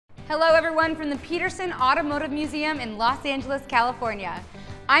Hello everyone from the Petersen Automotive Museum in Los Angeles, California.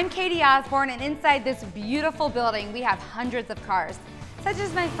 I'm Katie Osborne, and inside this beautiful building we have hundreds of cars, such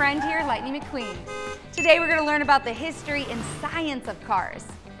as my friend here, Lightning McQueen. Today we're going to learn about the history and science of cars.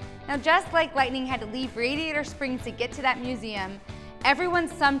 Now just like Lightning had to leave Radiator Springs to get to that museum, everyone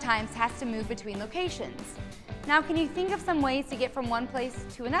sometimes has to move between locations. Now can you think of some ways to get from one place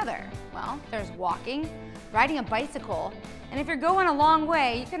to another? Well, there's walking, riding a bicycle, and if you're going a long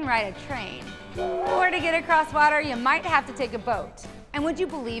way, you can ride a train. Or to get across water, you might have to take a boat. And would you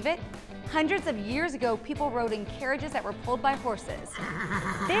believe it? Hundreds of years ago, people rode in carriages that were pulled by horses.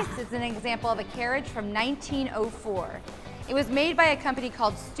 This is an example of a carriage from 1904. It was made by a company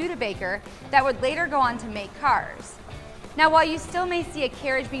called Studebaker that would later go on to make cars. Now, while you still may see a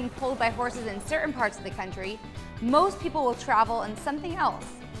carriage being pulled by horses in certain parts of the country, most people will travel in something else,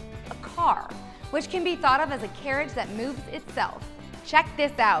 a car, which can be thought of as a carriage that moves itself. Check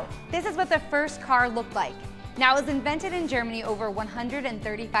this out. This is what the first car looked like. Now, it was invented in Germany over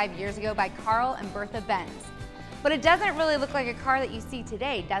 135 years ago by Carl and Bertha Benz. But it doesn't really look like a car that you see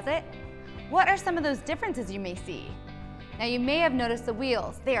today, does it? What are some of those differences you may see? Now, you may have noticed the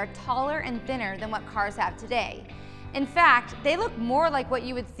wheels. They are taller and thinner than what cars have today. In fact, they look more like what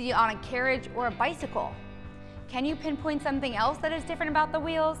you would see on a carriage or a bicycle. Can you pinpoint something else that is different about the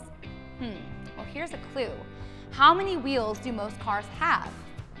wheels? Well, here's a clue. How many wheels do most cars have?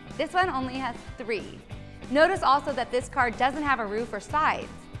 This one only has 3. Notice also that this car doesn't have a roof or sides.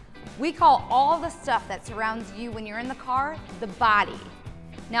 We call all the stuff that surrounds you when you're in the car the body.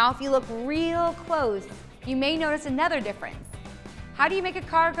 Now, if you look real close, you may notice another difference. How do you make a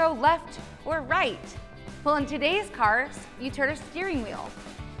car go left or right? Well, in today's cars, you turn a steering wheel.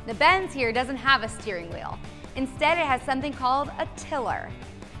 The Benz here doesn't have a steering wheel. Instead, it has something called a tiller.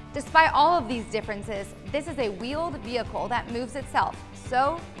 Despite all of these differences, this is a wheeled vehicle that moves itself,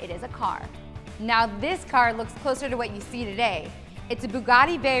 so it is a car. Now, this car looks closer to what you see today. It's a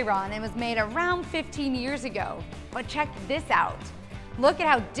Bugatti Veyron and was made around 15 years ago. But check this out. Look at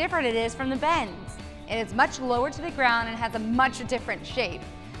how different it is from the Benz. It is much lower to the ground and has a much different shape.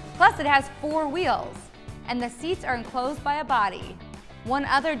 Plus, it has 4 wheels, and the seats are enclosed by a body. One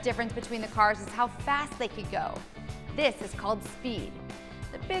other difference between the cars is how fast they could go. This is called speed.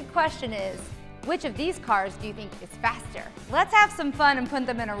 The big question is, which of these cars do you think is faster? Let's have some fun and put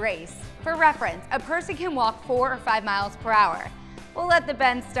them in a race. For reference, a person can walk 4 or 5 miles per hour. We'll let the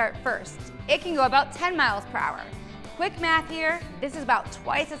Benz start first. It can go about 10 miles per hour. Quick math here, this is about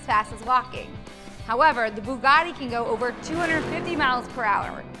twice as fast as walking. However, the Bugatti can go over 250 miles per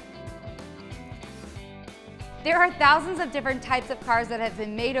hour. There are thousands of different types of cars that have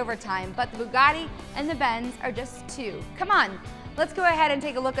been made over time, but the Bugatti and the Benz are just 2. Come on, let's go ahead and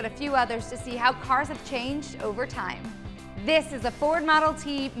take a look at a few others to see how cars have changed over time. This is a Ford Model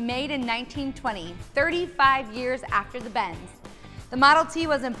T made in 1920, 35 years after the Benz. The Model T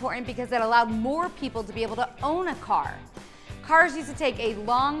was important because it allowed more people to be able to own a car. Cars used to take a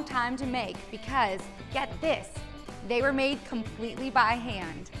long time to make because, get this, they were made completely by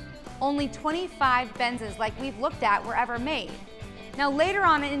hand. Only 25 Benzes like we've looked at were ever made. Now, later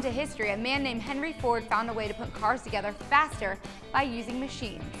on into history, a man named Henry Ford found a way to put cars together faster by using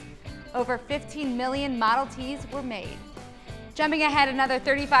machines. Over 15 million Model Ts were made. Jumping ahead another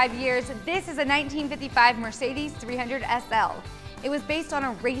 35 years, this is a 1955 Mercedes 300 SL. It was based on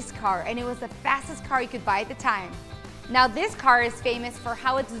a race car, and it was the fastest car you could buy at the time. Now, this car is famous for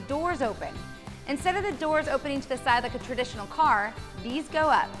how its doors open. Instead of the doors opening to the side like a traditional car, these go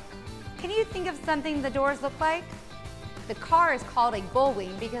up. Can you think of something the doors look like? The car is called a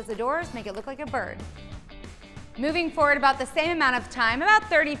gullwing because the doors make it look like a bird. Moving forward about the same amount of time, about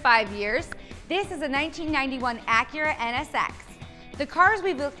 35 years, this is a 1991 Acura NSX. The cars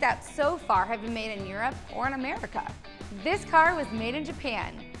we've looked at so far have been made in Europe or in America. This car was made in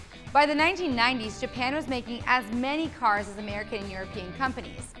Japan. By the 1990s, Japan was making as many cars as American and European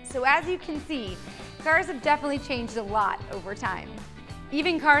companies. So as you can see, cars have definitely changed a lot over time.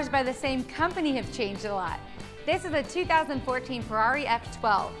 Even cars by the same company have changed a lot. This is a 2014 Ferrari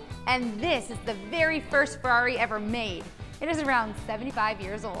F12, and this is the very first Ferrari ever made. It is around 75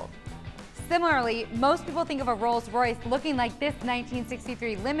 years old. Similarly, most people think of a Rolls-Royce looking like this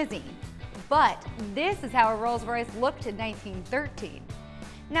 1963 limousine, but this is how a Rolls-Royce looked in 1913.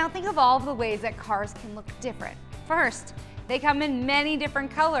 Now think of all of the ways that cars can look different. First, they come in many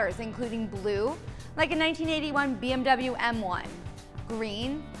different colors, including blue, like a 1981 BMW M1,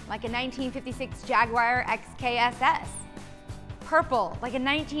 green, like a 1956 Jaguar XKSS, purple, like a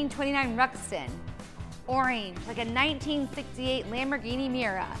 1929 Ruxton, orange, like a 1968 Lamborghini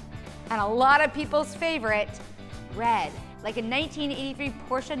Miura, and a lot of people's favorite, red, like a 1983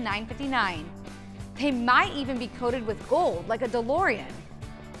 Porsche 959. They might even be coated with gold, like a DeLorean.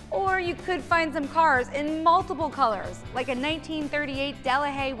 Or you could find some cars in multiple colors, like a 1938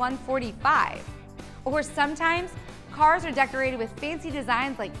 Delahaye 145. Or sometimes, cars are decorated with fancy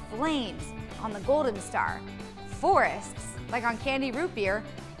designs like flames on the Golden Star, forests, like on Candy Root Beer,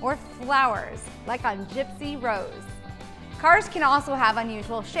 or flowers, like on Gypsy Rose. Cars can also have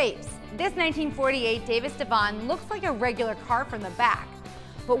unusual shapes. This 1948 Davis Devon looks like a regular car from the back,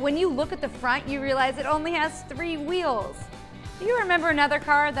 but when you look at the front, you realize it only has 3 wheels. Do you remember another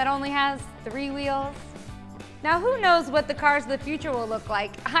car that only has 3 wheels? Now who knows what the cars of the future will look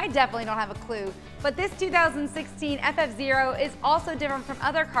like? I definitely don't have a clue, but this 2016 FF0 is also different from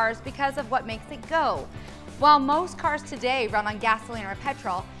other cars because of what makes it go. While most cars today run on gasoline or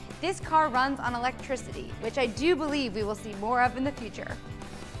petrol, this car runs on electricity, which I do believe we will see more of in the future.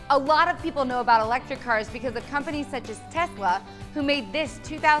 A lot of people know about electric cars because of companies such as Tesla, who made this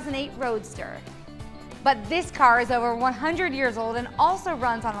 2008 Roadster. But this car is over 100 years old and also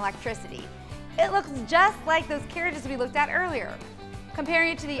runs on electricity. It looks just like those carriages we looked at earlier. Comparing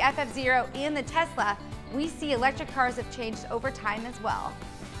it to the FF0 and the Tesla, we see electric cars have changed over time as well.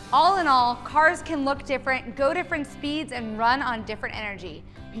 All in all, cars can look different, go different speeds, and run on different energy.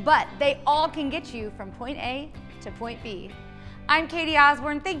 But they all can get you from point A to point B. I'm Katie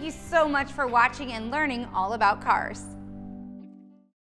Osborne. Thank you so much for watching and learning all about cars.